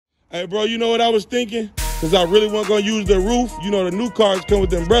Hey, bro, you know what I was thinking? Because I really wasn't going to use the roof. You know, the new cars come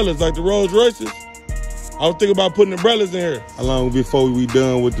with umbrellas, like the Rolls Royces. I was thinking about putting umbrellas in here. How long before we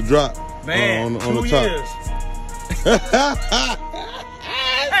done with the drop? Man, on 2 the top? years.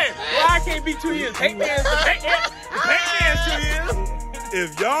 Hey, why I can't be 2 years? Paint man's 2 years.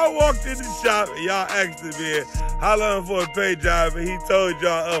 If y'all walked in the shop and y'all asked the man how long for a paint job and he told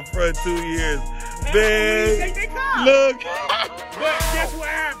y'all up front 2 years, man, look. But guess what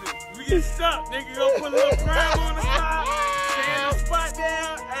happens? We get stuck. Nigga go put a little crime on the side, sand the spot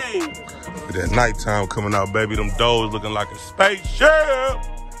down. Hey. That nighttime coming out, baby, them doors looking like a spaceship.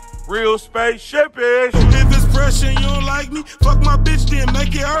 Real spaceship-ish. If it's pressure and you don't like me, fuck my bitch, then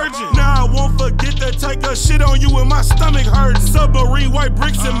make it urgent. Now I won't forget to take a shit on you and my stomach hurting. Submarine white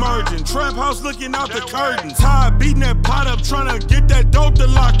bricks emerging. Trap house looking out the curtains. Ty beating that pot up, trying to get that dope to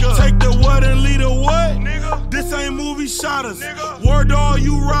lock up. Take the what and lead the what? Nigga. This ain't movie shotters. Nigga. Word to all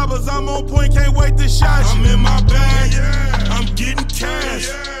you robbers, I'm on point, can't wait to shot you. I'm in my bag, yeah. I'm getting cash,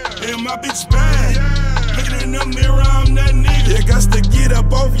 yeah. And my bitch bad. Yeah. Looking in the mirror, I'm that nigga. You got to get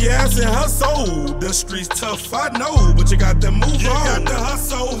up off your ass and hustle. The streets tough, I know, but you got to move on. You got to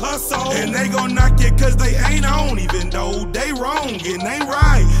hustle. And they gon' knock it cause they ain't on, even though they wrong and ain't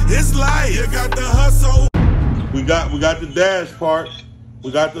right. It's life, you got to hustle. We got the dash part.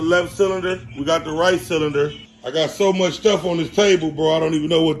 We got the left cylinder. We got the right cylinder. I got so much stuff on this table, bro, I don't even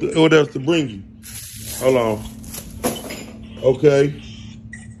know what else to bring you. Hold on. Okay.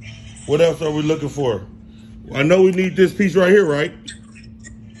 What else are we looking for? I know we need this piece right here, right?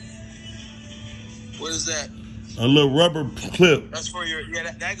 What is that? A little rubber clip. That's for your, yeah,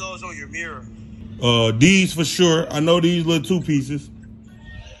 that goes on your mirror. These for sure. I know these little 2 pieces.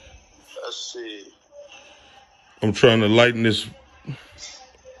 Let's see. I'm trying to lighten this.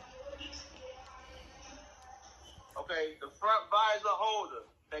 Okay, the front visor holder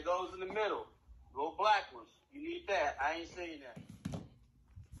that goes in the middle. Go black ones. You need that. I ain't saying that.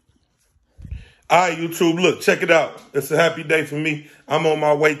 All right, YouTube, look, check it out. It's a happy day for me. I'm on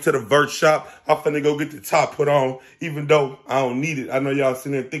my way to the Vert shop. I'm finna go get the top put on, even though I don't need it. I know y'all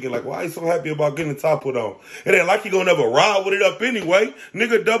sitting there thinking like, why you so happy about getting the top put on? It ain't like you gonna never ride with it up anyway.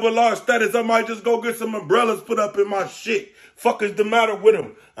 Nigga, double R status, I might just go get some umbrellas put up in my shit. Fuck is the matter with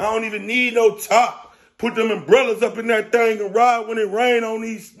them? I don't even need no top. Put them umbrellas up in that thing and ride when it rain on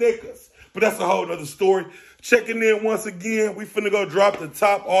these Snickers. But that's a whole nother story. Checking in once again. We finna go drop the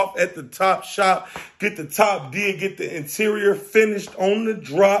top off at the top shop. Get the top did, get the interior finished on the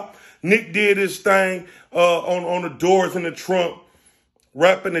drop. Nick did his thing on the doors in the trunk.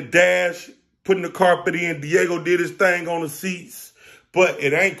 Wrapping the dash, putting the carpet in. Diego did his thing on the seats. But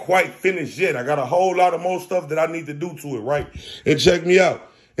it ain't quite finished yet. I got a whole lot of more stuff that I need to do to it, right? And check me out.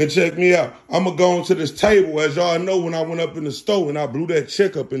 I'm going to go into this table. As y'all know, when I went up in the store and I blew that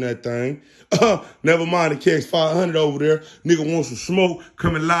check up in that thing. Never mind the KX500 over there. Nigga wants some smoke.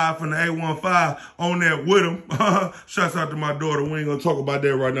 Coming live from the A15 on that with him. Shouts out to my daughter. We ain't going to talk about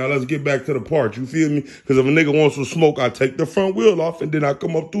that right now. Let's get back to the part. You feel me? Because if a nigga wants some smoke, I take the front wheel off and then I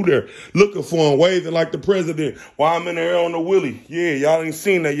come up through there looking for him, waving like the president while I'm in the air on the wheelie. Yeah, y'all ain't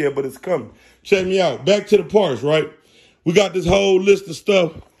seen that yet, but it's coming. Check me out. Back to the parts, right? We got this whole list of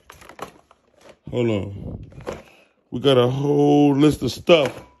stuff. Hold on. We got a whole list of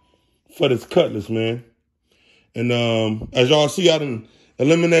stuff for this Cutlass, man. And as y'all see, I done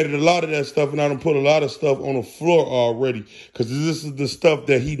eliminated a lot of that stuff, and I done put a lot of stuff on the floor already. Because this is the stuff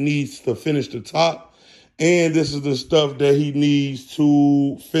that he needs to finish the top. And this is the stuff that he needs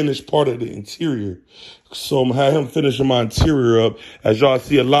to finish part of the interior. So I'm going to have him finishing my interior up. As y'all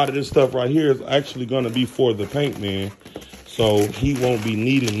see, a lot of this stuff right here is actually going to be for the paint, man. So he won't be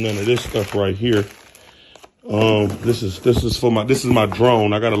needing none of this stuff right here. This is my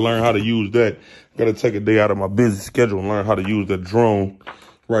drone. I got to learn how to use that. Got to take a day out of my busy schedule and learn how to use that drone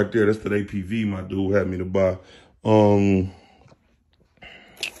right there. That's the APV my dude had me to buy. A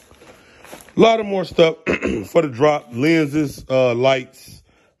lot of more stuff for the drop. Lenses, lights,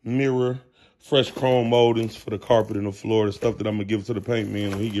 mirror, fresh chrome moldings for the carpet and the floor. The stuff that I'm going to give to the paint man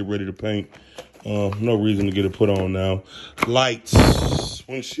when he get ready to paint. No reason to get it put on now. Lights,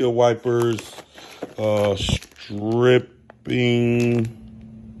 windshield wipers, stripping.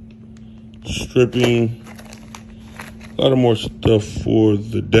 A lot of more stuff for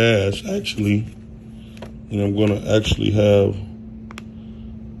the dash, actually. And I'm going to actually have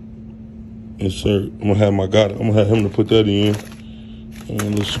insert. I'm gonna have him to put that in.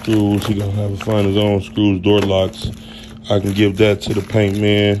 And the screws, he gonna have to find his own screws, door locks. I can give that to the paint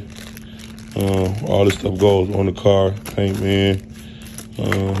man. All this stuff goes on the car. Paint man,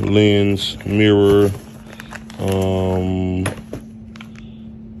 lens, mirror,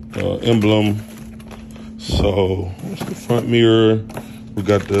 emblem. So it's the front mirror. We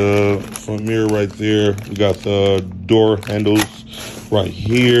got the front mirror right there. We got the door handles right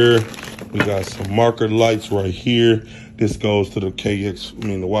here. We got some marker lights right here. This goes to the the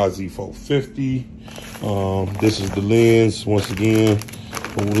YZ450. This is the lens, once again,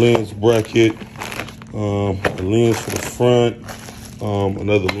 the lens bracket. A lens for the front.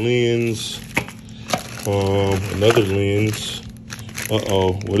 Another lens. Another lens.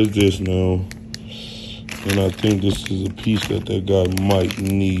 What is this now? And I think this is a piece that guy might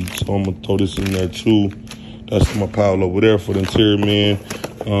need. So I'm going to throw this in there too. That's my pile over there for the interior man.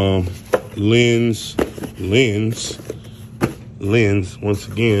 Lens, once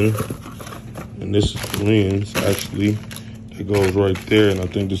again. And this is the lens, actually. That goes right there. And I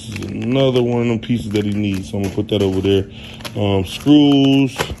think this is another one of them pieces that he needs. So I'm going to put that over there.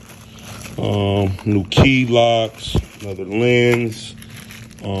 Screws. New key locks. Another lens.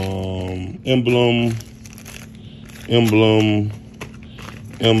 Emblem, and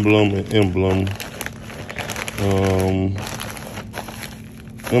emblem.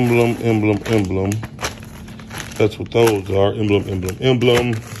 Emblem. That's what those are.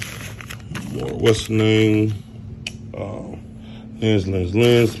 Emblem. More, what's the name?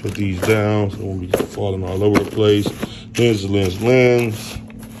 Lens. Put these down so it won't be falling all over the place. Lens.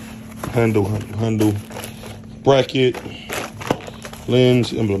 Handle. Bracket.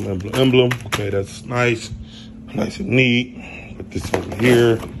 Lens, emblem. Okay, that's nice and neat. Put this over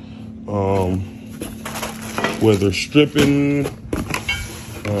here. Weather stripping.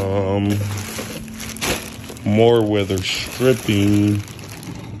 More weather stripping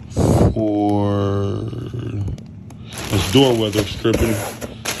for this door weather stripping.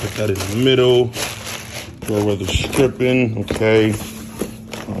 Put that in the middle. Door weather stripping. Okay.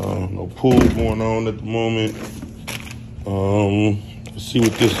 No pool going on at the moment. Let's see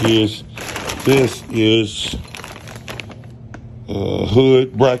what this is. This is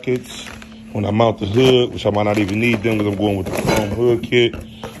hood brackets. When I mount the hood, which I might not even need them because I'm going with the chrome hood kit.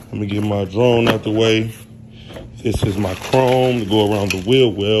 Let me get my drone out the way. This is my chrome to go around the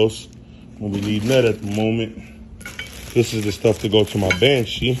wheel wells. Won't be needing that at the moment. This is the stuff to go to my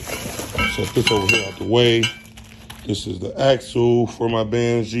Banshee. Set this over here out the way. This is the axle for my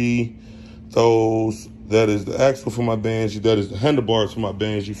Banshee. That is the axle for my Banshee. That is the handlebars for my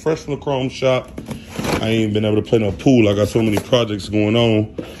Banshee. Fresh from the chrome shop. I ain't been able to play no pool. I got so many projects going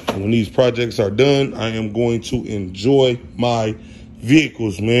on. And when these projects are done, I am going to enjoy my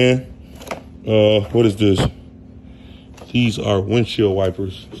vehicles, man. What is this? These are windshield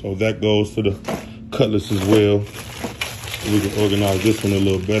wipers. So that goes to the Cutlass as well. We can organize this one a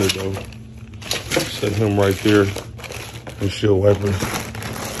little better though. Set him right there. Windshield wipers.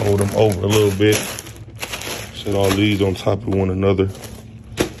 Hold them over a little bit. Set all these on top of one another.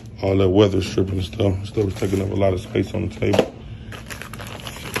 All that weather stripping and stuff. Stuff is taking up a lot of space on the table.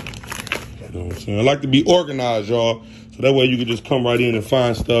 You know what I'm saying? I like to be organized, y'all. So that way you can just come right in and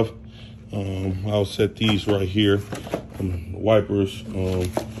find stuff. I'll set these right here. Wipers.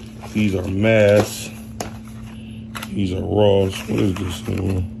 These are masks. These are raws. What is this? I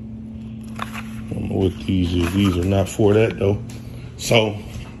don't know what these is. These are not for that though. So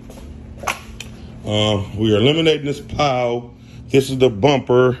we are eliminating this pile. This is the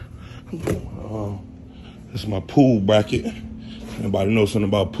bumper. This is my pool bracket. Anybody know something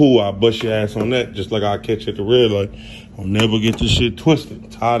about pool, I'll bust your ass on that, just like I catch at the red light. I'll never get this shit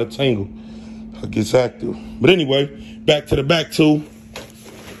twisted. Tired of tangle. I gets active. But anyway, back to the back tool.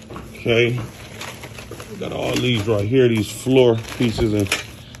 Okay. We got all these right here, these floor pieces and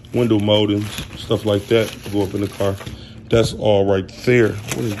window moldings, stuff like that to go up in the car. That's all right there.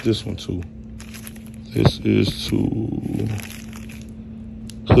 What is this one to? This is to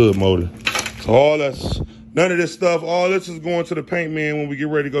hood molding. So all that's, none of this stuff, all this is going to the paint man when we get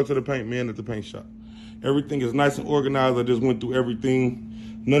ready to go to the paint man at the paint shop. Everything is nice and organized. I just went through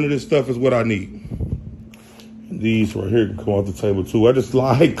everything. None of this stuff is what I need. And these right here can come off the table too. I just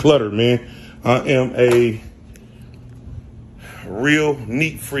like clutter, man. I am a real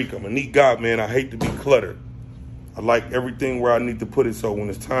neat freak. I'm a neat guy, man. I hate to be cluttered. I like everything where I need to put it, so when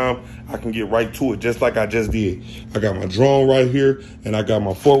it's time, I can get right to it, just like I just did. I got my drone right here, and I got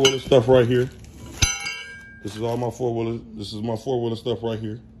my four-wheeler stuff right here. This is all my four-wheeler. This is my four-wheeler stuff right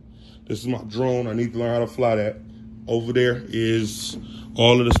here. This is my drone. I need to learn how to fly that. Over there is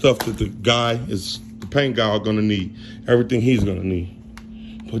all of the stuff that the paint guy are gonna need. Everything he's gonna need.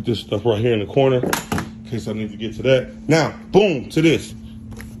 Put this stuff right here in the corner in case I need to get to that. Now, boom, to this.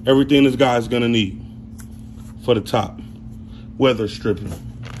 Everything this guy's gonna need for the top. Weather stripping,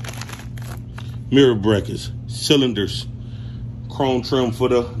 mirror brackets, cylinders, chrome trim for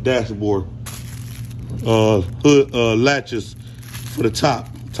the dashboard. Hood latches for the top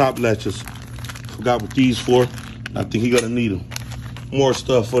latches. Forgot what these for. I think he gonna need them. More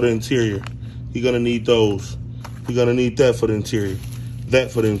stuff for the interior. He gonna need those. He gonna need that for the interior.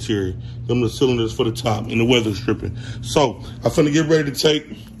 That for the interior. Them the cylinders for the top and the weather stripping. So I'm finna get ready to take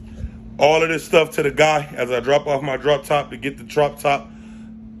all of this stuff to the guy as I drop off my drop top to get the drop top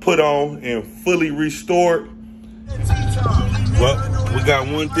put on and fully restored. Well, we got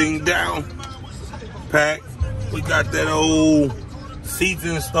one thing down packed. We got that old seats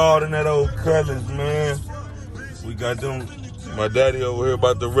installed in that old Cutlass, man. We got them. My daddy over here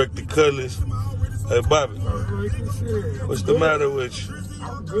about to wreck the Cutlass. Hey, Bobby, what's the matter with you?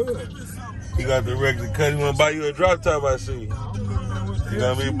 I'm good. You got the wreck the Cutlass. You want to buy you a drop top? I see. You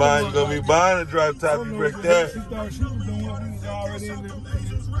gonna be buying a drop top. You wreck that. She thought she was doing what we was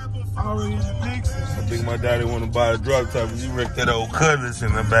already in the fixes. I think my daddy want to buy a drop top. If you wreck that old Cutlass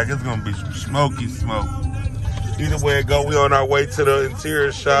in the back, it's gonna be some smoky smoke. Either way it go, we on our way to the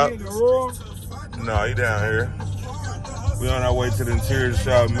interior shop. No, he down here. We on our way to the interior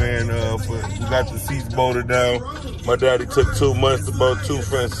shop, man. We got the seats bolted down. My daddy took 2 months to bolt 2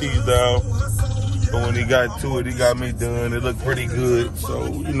 front seats down. But when he got to it, he got me done. It looked pretty good. So,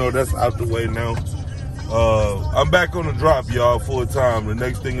 you know, that's out the way now. I'm back on the drop, y'all, full time. The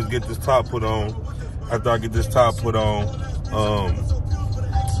next thing is get this top put on. After I get this top put on,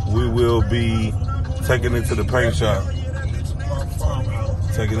 we will be taking it to the paint shop.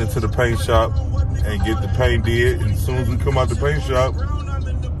 Taking it to the paint shop and get the paint did. And as soon as we come out the paint shop,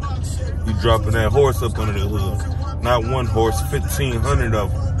 we dropping that horse up under the hood. Not one horse, 1,500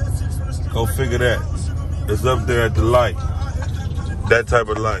 of them. Go figure that. It's up there at the light. That type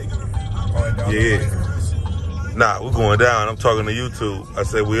of light. Yeah. Nah, we're going down. I'm talking to YouTube. I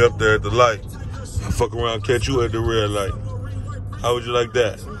said we up there at the light. I fuck around, catch you at the red light. How would you like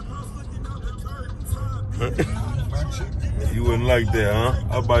that? You wouldn't like that, huh?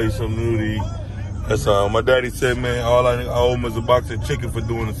 I'll buy you something new to eat. That's all. My daddy said, man, all I owe him is a box of chicken for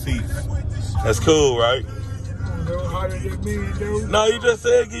doing the seats. That's cool, right? No, you just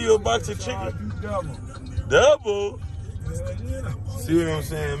said give you a box of chicken. Double? Yeah. See what I'm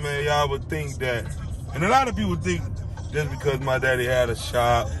saying, man? Y'all would think that. And a lot of people think just because my daddy had a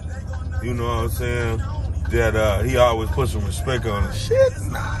shop, you know what I'm saying, that he always put some respect on it. Shit,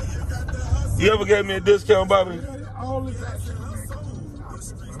 nah. You ever gave me a discount, Bobby?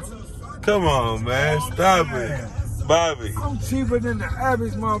 Come on, man. Stop it. Bobby. I'm cheaper than the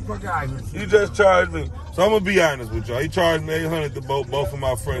average motherfucker. You just charged me. So I'm going to be honest with y'all. He charged me $800 to both of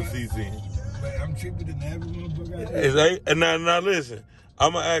my front seats in. I'm cheaper than the average motherfucker. Is eight? And now listen.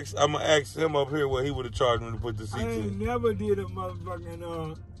 I'm gonna ask him up here what he would have charged me to put the seats in. I ain't never did a motherfucking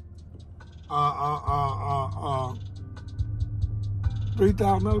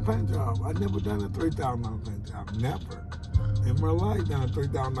 $3,000 paint job. I never done a $3,000 paint job. Never. In my life done a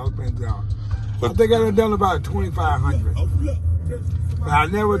 $3,000 paint job. But I think I done about $2,500. But I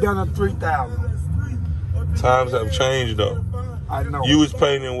never done a $3,000. Times have changed though. I know. You was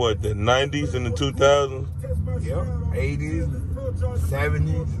painting what, the 90s and the 2000s? Yep. 80s,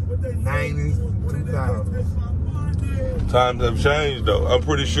 70s, 90s, 2000s. Times have changed though. I'm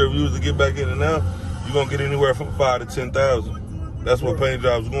pretty sure if you was to get back in it now, you're gonna get anywhere from 5 to 10,000. That's what paint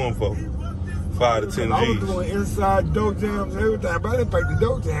jobs going for. 5 to 10 G's. I was doing inside dope jams and everything, but I didn't paint the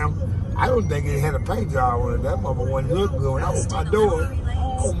dope jam. I don't think it had a paint job on it. That motherfucker wouldn't look good. When I opened my door,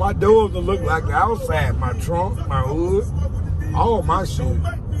 oh, my doors would look like the outside. My trunk, my hood, all my shit.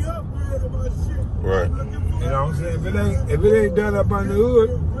 Right. You know what I'm saying? If it ain't done up on the hood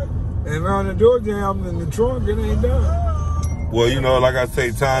and around the door jams and the trunk, it ain't done. Well, you know, like I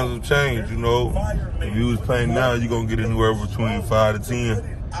say, times have changed, you know. If you was painting now, you're gonna get anywhere between 5 to 10.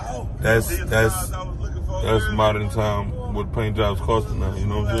 That's modern time what paint jobs costing now, you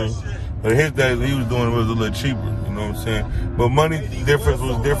know what I'm saying? But in his days, he was doing it was a little cheaper, you know what I'm saying? But money difference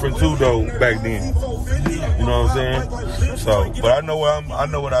was different too, though, back then. You know what I'm saying? So, but I know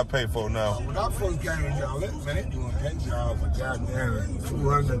what I pay for now. When I first came to y'all, they doing paint jobs for goddamn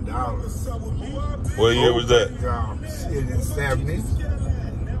 $200. What year was that? Shit, in the 70s.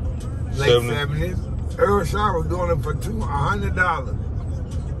 Late 70s? 70s. Earl Shaw was doing it for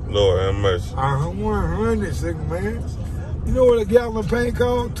 $100. Lord have mercy. 100, sick man. You know what a gallon of paint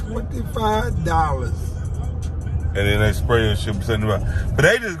cost? $25. And then they spray your shit sitting around. But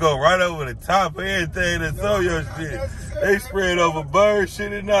they just go right over the top of everything that throw your shit. They spray it over bird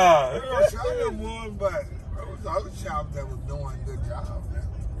shit and all. Earl Shaw was, but there was other shops that was doing a good job.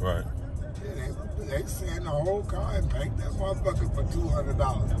 Right. They send the whole car and paint that motherfucker for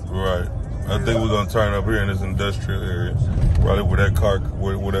 $200. Right. I think we're gonna turn up here in this industrial area, probably where that car,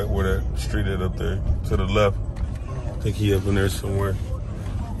 where that street is up there to the left. I think he up in there somewhere.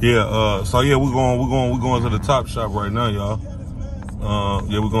 Yeah. So yeah, we're going to the top shop right now, y'all.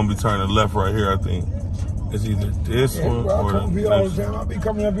 Yeah, we're gonna be turning left right here. I think it's either this one or the next. All the time. I'll be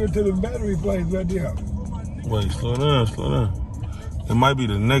coming up here to the battery place right there. Wait, slow down. It might be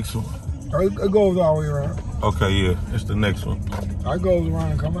the next one. It goes all the way around. Okay, yeah, it's the next one. It goes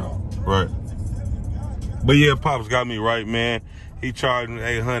around and come out. Right. But yeah, Pops got me right, man. He charged me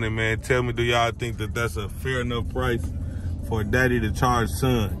 $800, man. Tell me, do y'all think that that's a fair enough price for a daddy to charge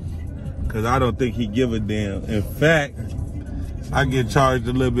son? Because I don't think he give a damn. In fact, I get charged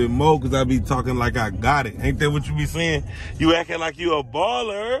a little bit more because I be talking like I got it. Ain't that what you be saying? You acting like you a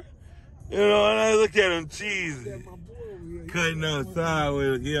baller. You know, and I look at him cheesy. Cutting outside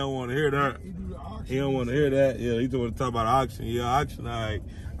with it. He don't want to hear that. He don't want to hear that. Yeah, he just want to talk about auction. Yeah, auction, all right.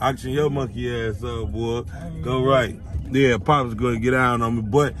 Auction your monkey ass up, boy. Go right. Yeah, Pop's going to get out on me,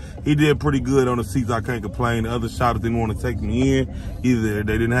 but he did pretty good on the seats. I can't complain. The other shoppers didn't want to take me in. Either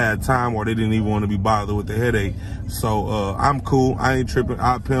they didn't have time or they didn't even want to be bothered with the headache. So I'm cool. I ain't tripping.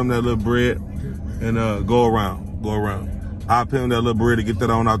 I'll pay him that little bread and go around. I'll pay him that little bread to get that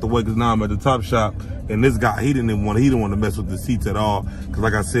on out the way because now I'm at the top shop. And this guy, he didn't want to mess with the seats at all. Because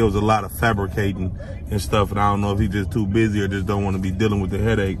like I said, it was a lot of fabricating and stuff. And I don't know if he's just too busy or just don't want to be dealing with the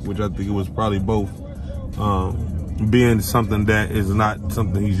headache, which I think it was probably both. Being something that is not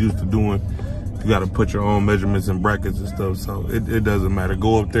something he's used to doing. You got to put your own measurements and brackets and stuff. So it doesn't matter.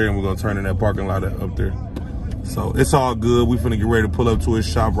 Go up there and we're going to turn in that parking lot up there. So it's all good. We finna get ready to pull up to his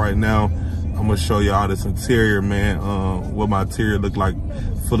shop right now. I'm going to show y'all this interior, man. What my interior look like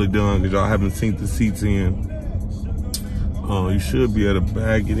fully done because y'all haven't seen the seats in. You should be able to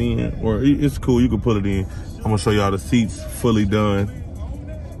bag it in. Or it's cool. You can put it in. I'm going to show y'all the seats fully done.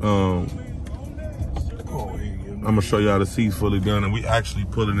 I'm going to show y'all the seats fully done. And we actually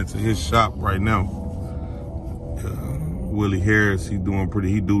pulling into his shop right now. Willie Harris, he do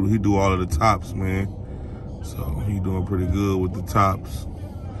all of the tops, man. So he doing pretty good with the tops.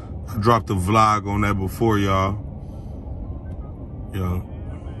 I dropped a vlog on that before, y'all. Yeah.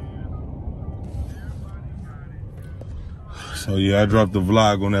 So yeah, I dropped the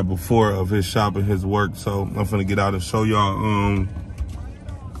vlog on that before of his shop and his work. So I'm finna get out and show y'all. I'm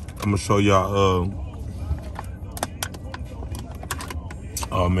gonna show y'all.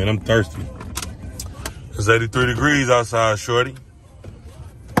 Oh man, I'm thirsty. It's 83 degrees outside, shorty.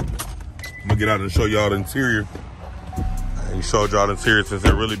 I'm gonna get out and show y'all the interior. I ain't showed y'all the interior since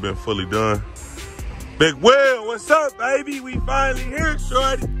it really been fully done. Big Will, what's up, baby? We finally here,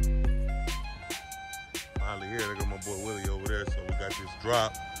 shorty. Finally here. Look at my boy Willie over there. So we got this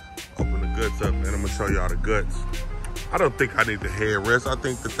drop. Open the guts up, and I'm gonna show y'all the guts. I don't think I need the headrest. I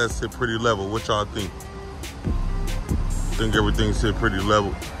think that that's sit pretty level. What y'all think? I think everything sit pretty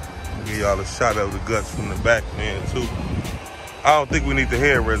level. I'll give y'all a shot of the guts from the back, man, too. I don't think we need the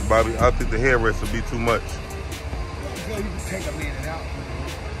headrest, Bobby. I think the headrest would be too much. You can take them in and out.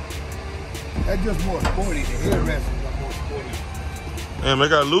 That's just more sporty. The headrest is more sporty. Damn, they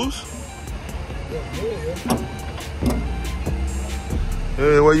got loose?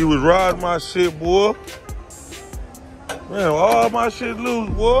 Hey, well, you was riding my shit, boy. Man, all my shit loose,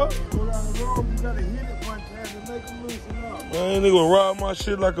 boy. Go down the road, you gotta hit it one time to make them loosen up. Man, nigga ride my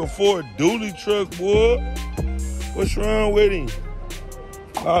shit like a Ford dually truck, boy. What's wrong with him?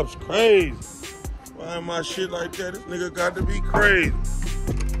 Pop's crazy. Riding my shit like that, this nigga got to be crazy.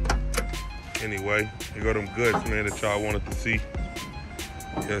 Anyway, here go them guts, man, that y'all wanted to see.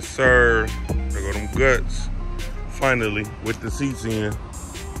 Yes, sir. There go them guts. Finally, with the seats in.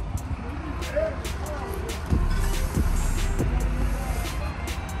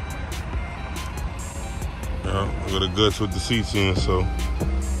 Yeah, look at the guts with the seats in, so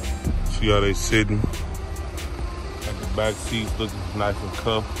see how they sitting. Got the back seats looking nice and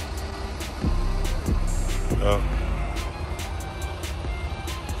cuffed. Yeah.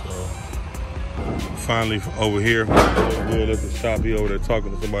 So finally over here, we're at the shop. He over there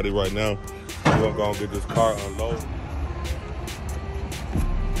talking to somebody right now. We're gonna go and get this car unloaded.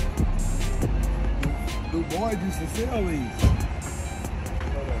 The boys used to sell these.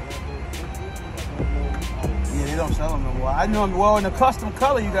 Yeah, they don't sell them no more. I know, well, in the custom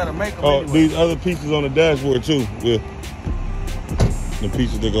color, you gotta make them anyway. These other pieces on the dashboard too. Yeah. The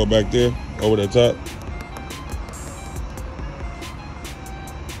pieces that go back there, over the top.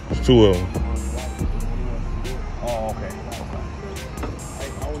 There's two of them. Oh, okay.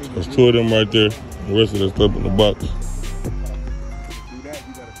 There's two of them right there. The rest of the stuff in the box. Do that,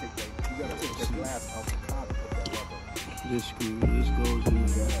 you gotta take that. You gotta this screw. This goes in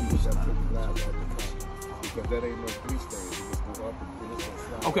the Because that ain't no three stage. It just go up and it's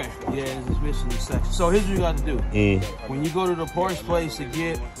okay, yeah, it's missing the section. So here's what you got to do. When you go to the parts place to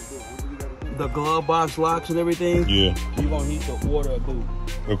get the glove box locks and everything, you're gonna need to order a boot.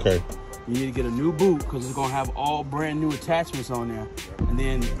 Okay. You need to get a new boot because it's gonna have all brand new attachments on there, and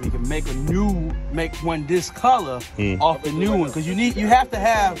then we can make one this color off the new one. Because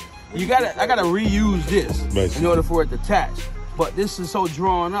I gotta reuse this in order for it to attach. But this is so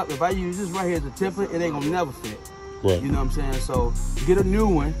drawn up. If I use this right here as a template, it ain't gonna never fit. Right. You know what I'm saying? So get a new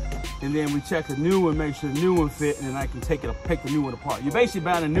one, and then we check the new one, make sure the new one fit, and then I can take the new one apart. You're basically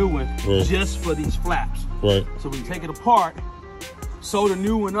buying a new one just for these flaps. Right. So we take it apart, sew the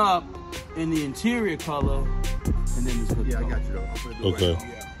new one up in the interior color, and then it's good to go. I got you though. Okay.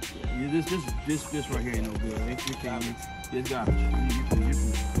 This right here ain't no good. It's garbage. You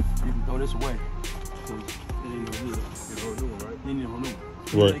can throw this away. So it ain't no good. You need a whole new one.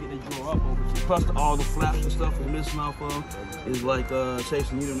 Right. They draw up over to. Plus all the flaps and stuff is missing off of is like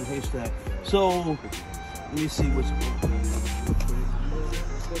chasing needle in a haystack. So let me see what's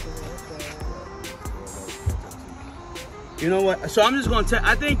you know what? So I'm just gonna tell.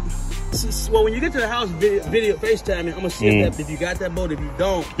 I think. Well, when you get to the house, video FaceTime, I'm gonna see if you got that boat. If you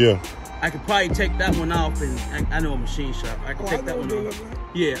don't, I could probably take that one off, and I know a machine shop. I can take that one off.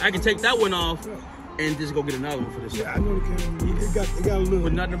 Yeah, I can take that one off, and just go get another one for this. Yeah, I know the camera. It got a little.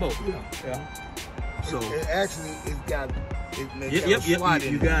 With nothing but. Yeah. So it actually, it's got. Yep. You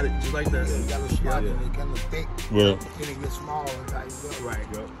got it, just like that. Yeah, you got a slot in it, kind of thick. Right. Then it gets small and tight. Right.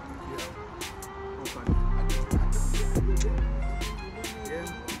 Yeah.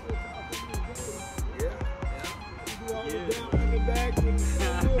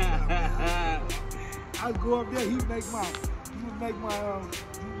 I go up there, he make my.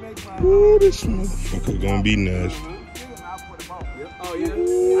 Ooh, this motherfucker gonna be nasty. Oh yeah,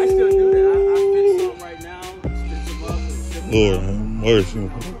 I still do that. I fit some right now, spit some up and ship them Lord have mercy.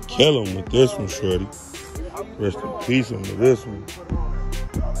 Kill him with this one, shorty. Rest in peace on this one.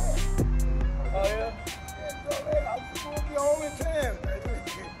 Oh yeah?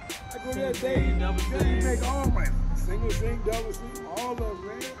 I go there day, you make all my single sing, double sing, all of them,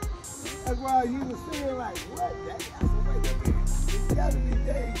 man. That's why you was saying like, what? That's wait a minute. It's gotta be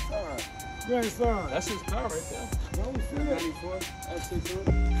Dave's son. Grandson. That's his car right there. No shit. 94. That's his son.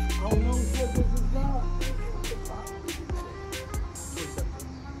 I don't know what this is God.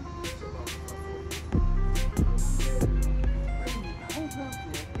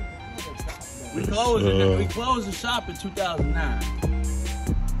 We closed the shop in 2009.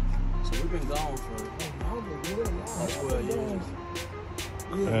 So we've been gone for 12 years.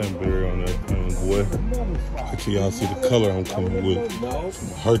 Cranberry on that thing, boy. Actually, y'all see the color I'm coming with. I'm gonna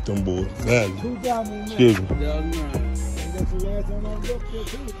hurt them boys badly. Excuse me.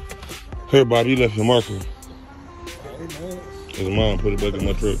 Here, Bob, you left your marker. His mom put it back in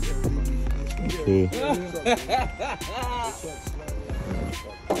my truck. Cool.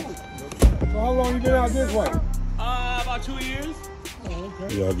 So how long you been out this way? About 2 years. Oh,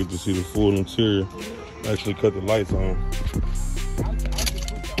 okay. Y'all get to see the full interior. Actually cut the lights on.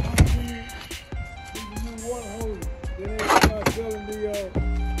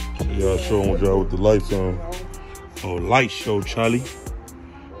 Y'all showing y'all with the lights on. Oh, light show, Charlie.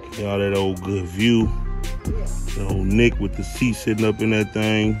 Y'all that old good view. The old Nick with the seat sitting up in that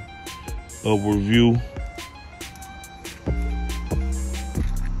thing. Upward view.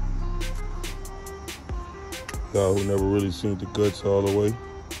 Y'all who never really seen the guts all the way.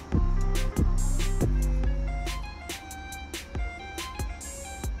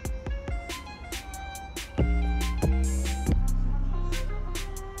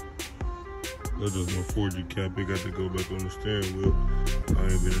 That's just my 4G cap. It got to go back on the steering wheel. I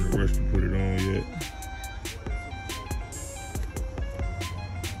ain't been in a rush to put it on yet.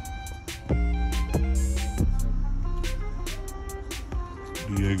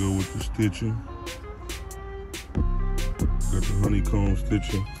 Diego with the stitching. Got the honeycomb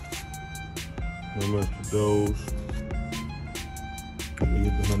stitching. Don't mess with those. We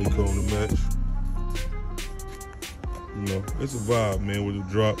get the honeycomb to match. You know, it's a vibe, man, with the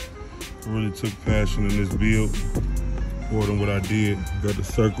drop. I really took passion in this build more than what I did. Got the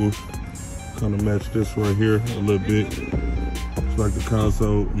circles, kind of match this right here a little bit. It's like the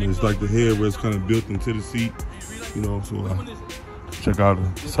console, I mean, it's like the headrest kind of built into the seat, you know, so check out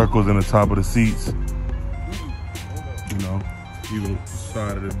the circles in the top of the seats. You know, even the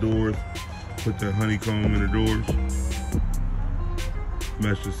side of the doors, put that honeycomb in the doors.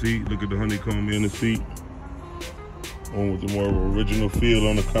 Match the seat, look at the honeycomb in the seat. One with the more original feel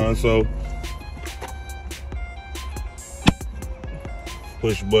on the console.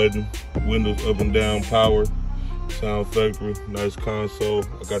 Push button, windows up and down, power, sound factory, nice console.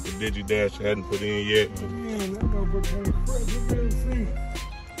 I got the Digi Dash I hadn't put in yet. Man, that motherfucker came fresh. You didn't see.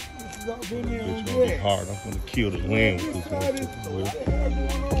 This is all been there. It's gonna be hard. I'm gonna kill the wind with this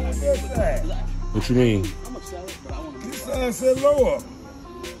motherfucker. What you mean? This side said lower.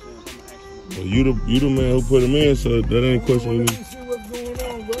 Well, you the man who put him in, so that ain't question with me. Let me see what's going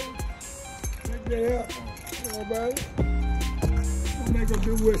on, bro. Check that out. Everybody. Make her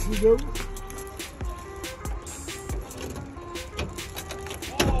do what she do.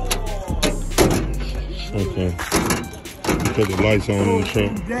 Okay. Put the lights on in the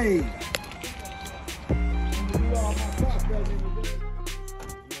truck. Dave.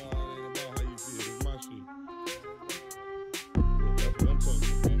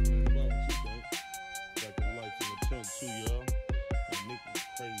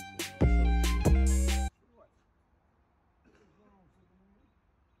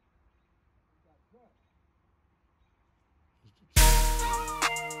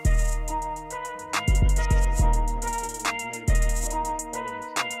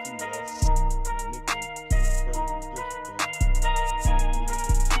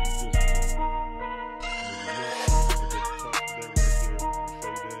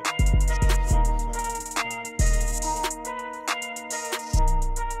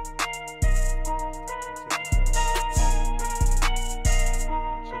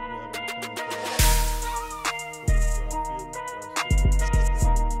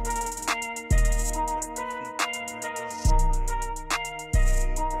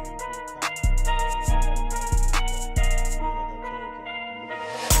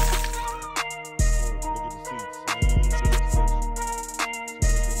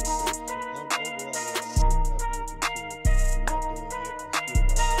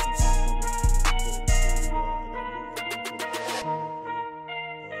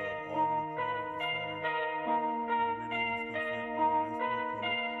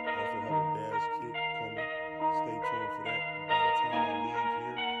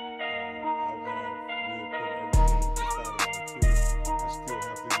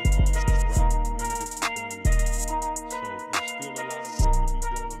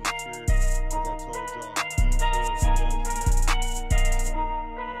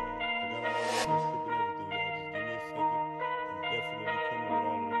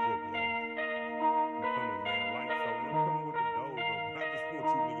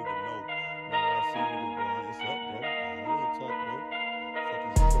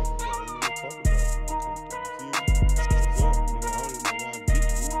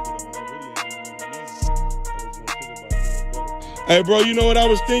 Hey, bro, you know what I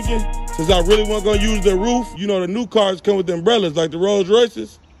was thinking? Since I really wasn't going to use the roof, you know the new cars come with the umbrellas, like the Rolls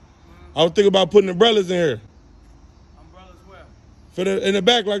Royces. I was thinking about putting umbrellas in here. Umbrellas where? For in the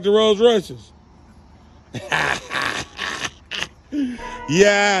back, like the Rolls Royces.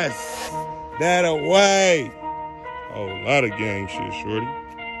 Yes, that away. Oh, a lot of gang shit, shorty.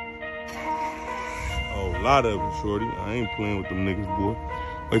 Oh, a lot of them, shorty. I ain't playing with them niggas, boy.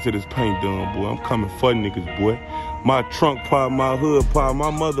 Wait till this paint done, boy. I'm coming for niggas, boy. My trunk pop, my hood pop,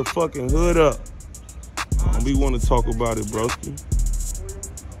 my motherfucking hood up. We want to talk about it, broski.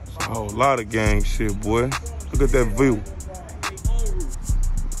 A whole lot of gang shit, boy. Look at that view.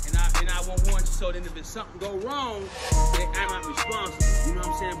 And I won't warn you, so then if something go wrong, then I'm not responsible. You know what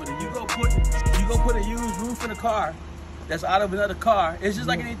I'm saying? But if you go put a used roof in a car that's out of another car, it's just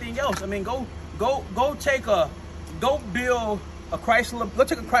like anything else. I mean, go build a Chrysler. Go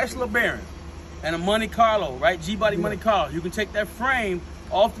take a Chrysler Baron and a Monte Carlo, right? G-body Monte Carlo. You can take that frame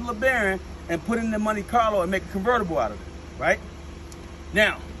off the LeBaron and put it in the Monte Carlo and make a convertible out of it, right?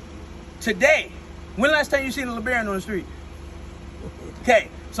 Now, today, when the last time you seen a LeBaron on the street? Okay,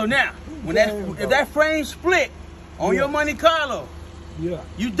 so now, when if that frame split on your Monte Carlo,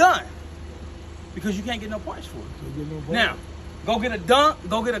 you done. Because you can't get no parts for it. Now, go get a Dunk,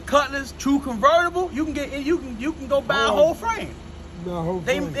 go get a Cutlass, true convertible. You can go buy a whole frame.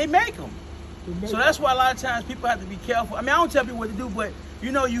 They make them. So that's why a lot of times people have to be careful. I mean, I don't tell people what to do, but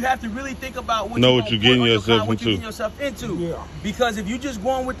you know, you have to really think about what you're getting yourself into. Yeah. Because if you just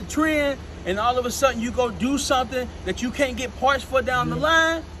going with the trend and all of a sudden you go do something that you can't get parts for down the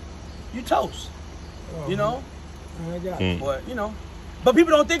line, you toast. You know? I got it. But you know, but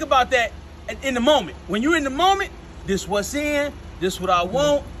people don't think about that in the moment. When you're in the moment, this what's in, this what I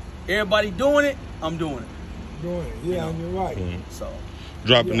want. Everybody doing it, I'm doing it. Doing it. Yeah, and you're right. So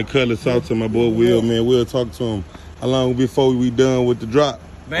dropping the Cutlass out to my boy Will, man. We'll talk to him. How long before we done with the drop?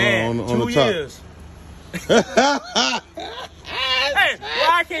 Man, on 2 the top? years. Hey,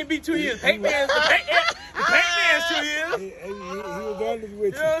 why I can't be 2 years? The paint man's 2 years. He was honest with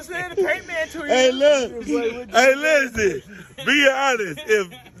You know what I'm saying? The paint man 2 years. Hey, look. Hey, listen. Be honest.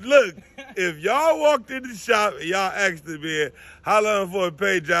 If y'all walked in the shop and y'all asked the man how long for a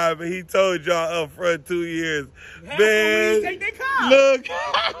paint job and he told y'all up front 2 years, man, Take their car. look.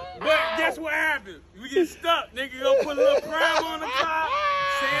 But guess what happened? We get stuck. Nigga go put a little prime on the car,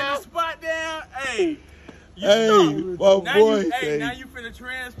 sand the spot down. Hey. You Hey, stuck. my boy. Now you finna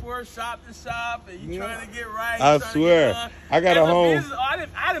transport shop to shop and you trying to get right. I swear. I got a home.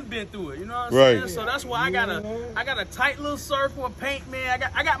 I done been through it, you know what I'm Right. saying? So that's why I got a tight little circle of paint, man.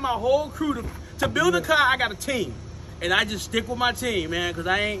 I got my whole crew to build a car. I got a team, and I just stick with my team, man, because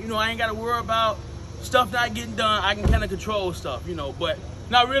I ain't got to worry about stuff not getting done. I can kind of control stuff, you know. But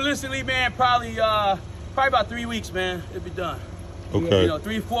now, realistically, man, probably about 3 weeks, man, it'll be done. Okay. You know,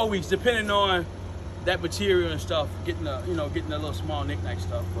 3-4 weeks, depending on that material and stuff, getting a little small knick-knack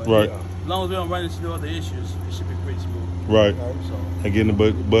stuff. But Right. as long as we don't run into no other issues, it should be pretty smooth. Right. Again,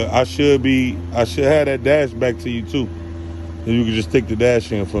 but I should have that dash back to you too. And you can just stick the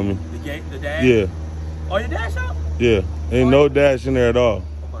dash in for me. The dash? Yeah. Oh, your dash out? Yeah. Ain't no dash in there at all.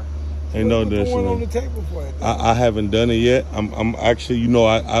 Okay. Ain't no Put dash one on in the there. table for it. I haven't done it yet. I'm actually,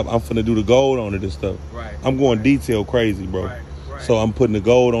 I'm finna do the gold on it and stuff. Right. I'm going detail crazy, bro. Right. So I'm putting the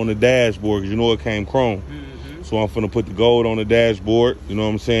gold on the dashboard because it came chrome. Mm-hmm. So I'm finna put the gold on the dashboard, you know what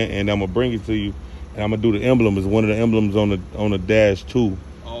I'm saying? And I'm gonna bring it to you. And I'm gonna do the emblem. It's one of the emblems on the dash too.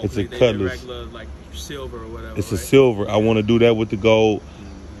 Oh, It's a they Cutlass. regular, like silver or whatever. It's a right? silver. I want to do that with the gold.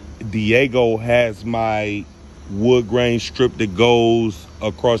 Diego has my wood grain strip that goes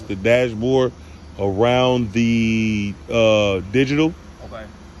across the dashboard around the digital. Okay.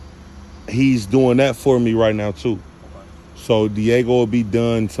 He's doing that for me right now too. Okay. So Diego will be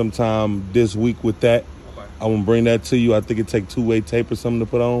done sometime this week with that. Okay. I want to bring that to you. I think it takes 2-way tape or something to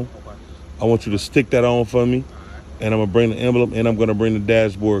put on. Okay. I want you to stick that on for me. And I'm going to bring the emblem and I'm going to bring the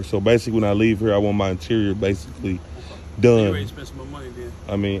dashboard. So basically when I leave here, I want my interior basically You ready done. to spend some more money then?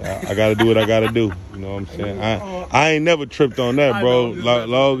 I mean, I got to do what I got to do. You know what I'm saying? I ain't never tripped on that, I bro. know,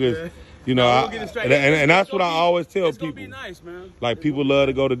 Long as, you know, No, we'll get it straight. and that's what I always tell It's people. gonna be nice, man. Like, people love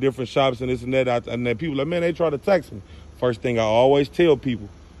to go to different shops and this and that. And then people like, man, they try to text me. First thing I always tell people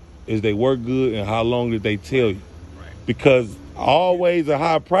is they work good and how long did they tell you. Right. Because always a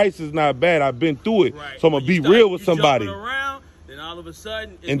high price is not bad. I've been through it. Right. So I'm going to be real with somebody. Around, then all of a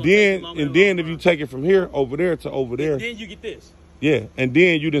sudden, it's And gonna take then, you longer and and then longer. if you take it from here over there to over there. Then you get this. Yeah, and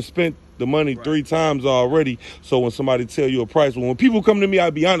then you done spent the money 3 times already. So when somebody tell you a price, when people come to me, I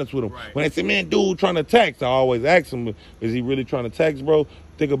be honest with them. Right. When they say, man, dude trying to tax, I always ask them, is he really trying to tax, bro?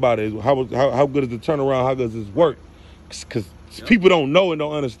 Think about it. How good is the turnaround? How good does this work? Because people don't know and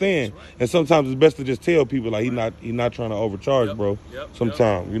don't understand. Right. And sometimes it's best to just tell people, like, he not trying to overcharge, Yep. bro. Yep.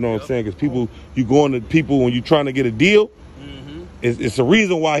 Sometimes, you know what Yep. I'm saying? Because people, you going to people when you trying to get a deal, it's a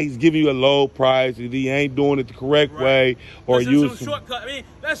reason why he's giving you a low price. If he ain't doing it the correct way or Some using shortcut. I mean,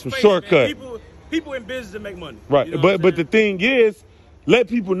 that's some face it, shortcut. man. People in business to make money. right. You know what I'm But the saying? thing is, let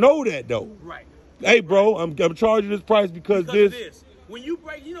people know that though. Right. Hey, bro, I'm charging this price because Because of this. this. When you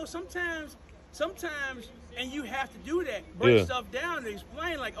break, sometimes, and you have to do that. Break stuff down and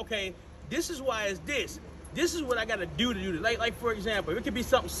explain, like, okay, this is why it's this. This is what I got to do this. Like, for example, it could be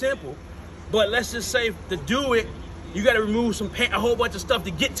something simple, but let's just say to do it, you got to remove some paint, a whole bunch of stuff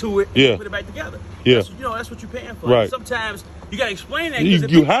to get to it, and put it back together. Yeah. That's what you're paying for. Right. Sometimes you got to explain that. 'cause if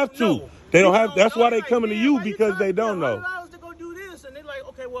You people have don't to. know, They don't people have. That's know, why they like, coming to man, you why because they don't know. $100 to go do this, and they're like,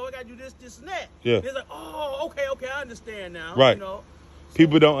 okay, well, I got to do this, and that. Yeah. And it's like, oh, okay, I understand now. Right. You know?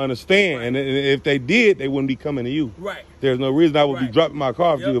 People don't understand, and if they did, they wouldn't be coming to you. Right. There's no reason I would be Right. dropping my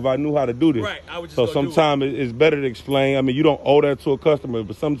car for you if I knew how to do this. Right. I would just So go do it. sometimes it's better to explain. I mean, you don't owe that to a customer,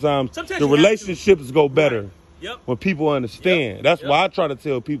 but sometimes Sometimes the you have to. relationships go better Yep. when people understand. Yep. That's Yep. why I try to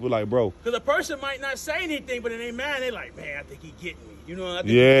tell people, like, bro. Because a person might not say anything, but in their mind, they like, man, I think he getting me. You know, I think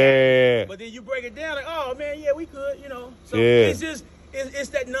he Yeah. got me. But then you break it down, like, oh, man, yeah, we could, you know. So Yeah. it's just, it's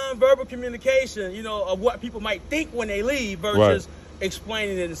that nonverbal communication, you know, of what people might think when they leave versus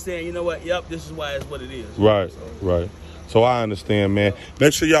explaining it and saying, you know what, yep, this is why it's what it is. Right, right. So I understand, man.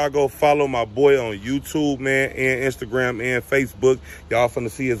 Make sure y'all go follow my boy on YouTube, man, and Instagram and Facebook. Y'all finna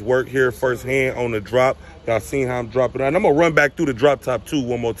see his work here firsthand on the drop. Y'all seen how I'm dropping it. And I'm gonna run back through the drop top too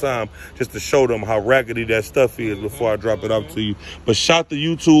one more time just to show them how raggedy that stuff is before I drop it off to you. But shout the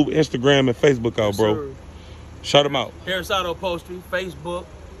YouTube, Instagram, and Facebook out, bro. Sir. Shout them out. Harris Auto Upholstery, Facebook,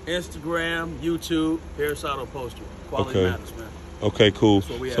 Instagram, YouTube, Harris Auto Upholstery. Quality matters, man. Okay, cool.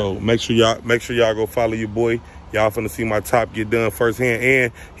 what we So have. make sure y'all go follow your boy. Y'all finna see my top get done firsthand,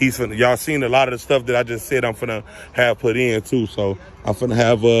 and he's finna. Y'all seen a lot of the stuff that I just said I'm finna have put in too. So I'm finna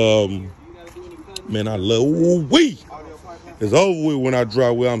have Man, I love ooh-wee. It's over with when I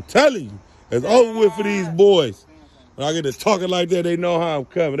drive with. I'm telling you. It's over with for these boys. When I get to talking like that, they know how I'm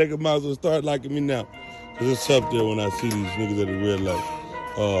coming. They might as well start liking me now. Cause it's up there when I see these niggas at the red light.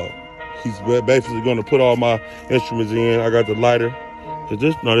 He's basically gonna put all my instruments in. I got the lighter. Is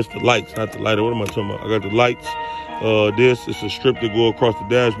this? No, this the lights, not the lighter. What am I talking about? I got the lights. This is a strip that go across the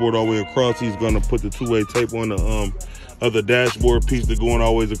dashboard all the way across. He's gonna put the two-way tape on the other dashboard piece that going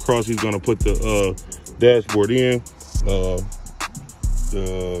all the way across. He's gonna put the dashboard in. The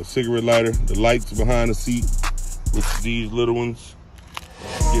cigarette lighter, the lights behind the seat, which is these little ones.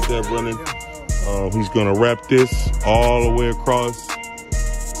 Get that running. He's gonna wrap this all the way across.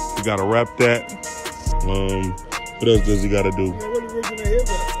 He gotta wrap that. What else does he gotta do?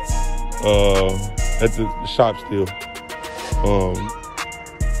 At the shop still.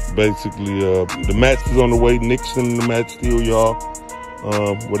 Basically, the mats is on the way. Nixon the mat still, y'all.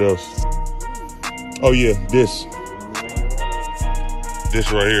 What else? Oh yeah, this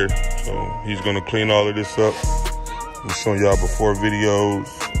right here. So he's gonna clean all of this up. I'm showing y'all before videos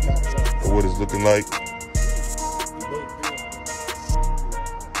of what it's looking like.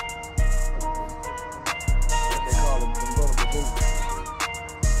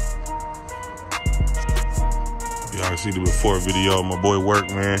 Y'all can see the before video. My boy work,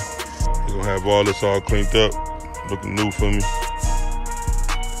 man. He's gonna have all this all cleaned up, looking new for me.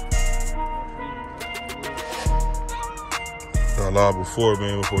 A lot before,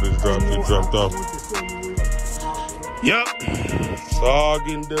 man, before this dropped off. Yep, it's all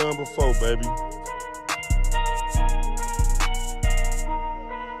getting done before, baby. Oh,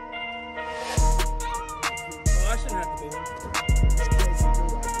 I shouldn't have to do it.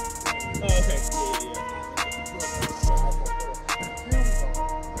 Oh, okay.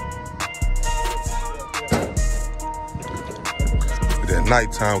 That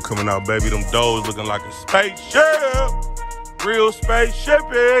nighttime coming out, baby. Them doors looking like a spaceship. Real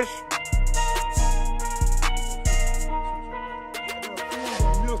spaceship-ish.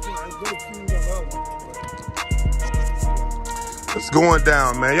 It's going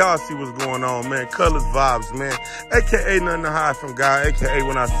down, man. Y'all see what's going on, man. Cutlass vibes, man. AKA nothing to hide from God. AKA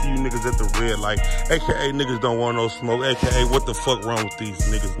when I see you niggas at the red light. AKA niggas don't want no smoke. AKA what the fuck wrong with these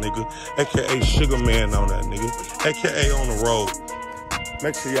niggas, nigga. AKA Sugar Man on that, nigga. AKA on the road.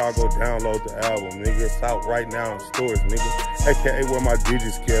 Make sure y'all go download the album, nigga. It's out right now in stores, nigga. AKA where my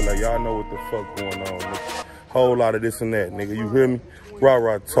digits care, like y'all know what the fuck going on, nigga. Whole lot of this and that, nigga. You hear me?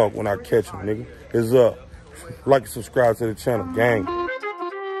 Rah-rah talk when I catch him, nigga. It's up. Like and subscribe to the channel, gang. Yeah, man.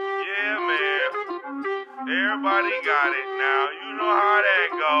 Everybody got it now. You know how that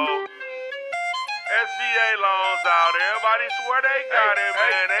go. SBA loans out. Everybody swear they got it,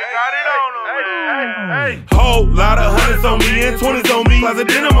 man. They got it on them, man. Whole lot of hundreds on me and 20s on me. Plaza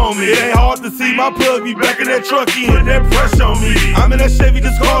denim on me. It ain't hard to see my plug be back in that truck. He put that pressure on me. I'm in that Chevy,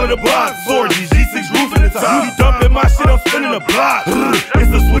 just call it a box. 4G, G6 roof in the top. You dumping my shit, I'm spinning a block. It's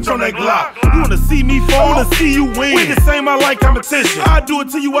the switch on that Glock. You wanna see me fall, wanna see you win. We the same, I like competition. I do it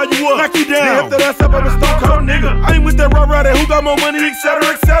to you while you up, knock you down. After that step, I'm a stone cold nigga. I ain't with that rah-rah that who got more money, etc.,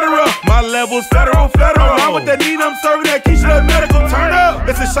 etc. My level's federal. I'm with that need, I'm serving that Keisha, that medical. Turn up.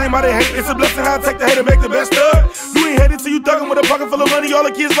 It's a shame how they hate. It's a blessing how I take the hate and make the best of. You ain't headed till you thuggin' with a pocket full of money. All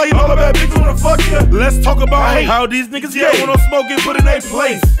the kids laying, all the bad bitches wanna fuck you. Let's talk about hate. How these niggas get when no smoke get put in their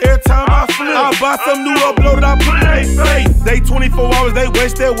place. Every time I flip, I buy some new uploaded, I put it in their face. They 24 hours, they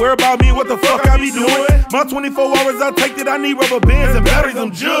waste that. Worry about me, what the fuck I be doing? My 24 hours, I take that. I need rubber bands and batteries, I'm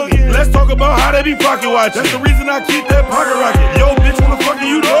jugging. Let's talk about how they be pocket watching. That's the reason I keep that pocket rocket. Yo, bitch, what the fuck do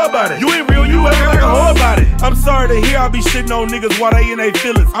you know about it? You ain't real, you acting like a hoe about it. I'm sorry to hear I be shitting on niggas while they in their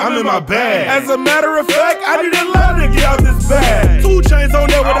feelings. I'm in my bag. As a matter of fact, I need a lot to get out this bag. 2 chains on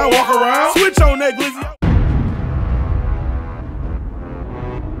that when I walk around. Switch on that glizzy.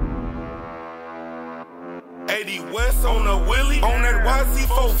 80 West on the Willie, on that YZ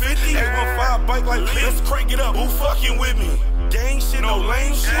 450. 815 bike like Lee. Let's crank it up. Who fucking with me? Gang shit, no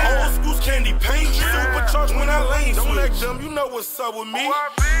lame shit. Old school's candy paint. Supercharged when I lane switch. Don't act dumb, you know what's up with me.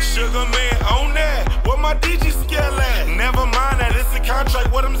 Sugar Man on that. What my DG scale at? Never mind that, it's a contract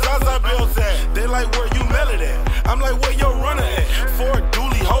where them Zaza bills at. They like where you mail it at. I'm like where your runner at? Ford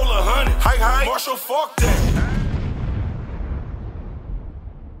Dooley, hold 100. Hike, Marshall, fuck that.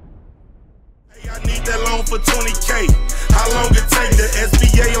 I need that loan for 20K. How long it take? The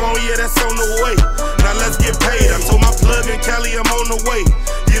SBA loan, yeah, that's on the way. Now let's get paid. I told my plug in Cali I'm on the way.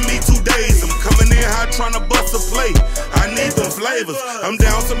 Give me 2 days. I'm coming in hot trying to bust a plate. I need them flavors. I'm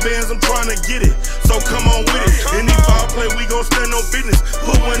down some bands, I'm trying to get it. So come on with it. Any foul play, we gon' stand on business.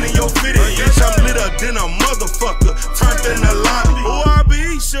 Put one in your fitted. Bitch, I'm lit up, then a motherfucker. Turned in the lobby.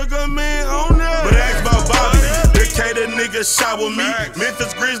 OIB, Sugar Man on that. But ride with me.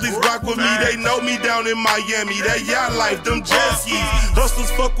 Memphis Grizzlies rock with me. They know me down in Miami. That yacht life, them jet skis.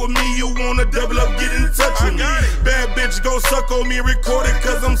 Hustlers fuck with me. You wanna double up, get in touch with me. Bad bitch go suck on me, record it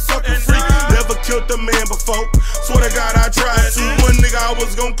cause I'm sucker free. Never killed a man before. Swear to God I tried to. One nigga I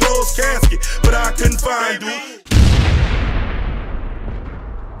was gon' close casket, but I couldn't find dude.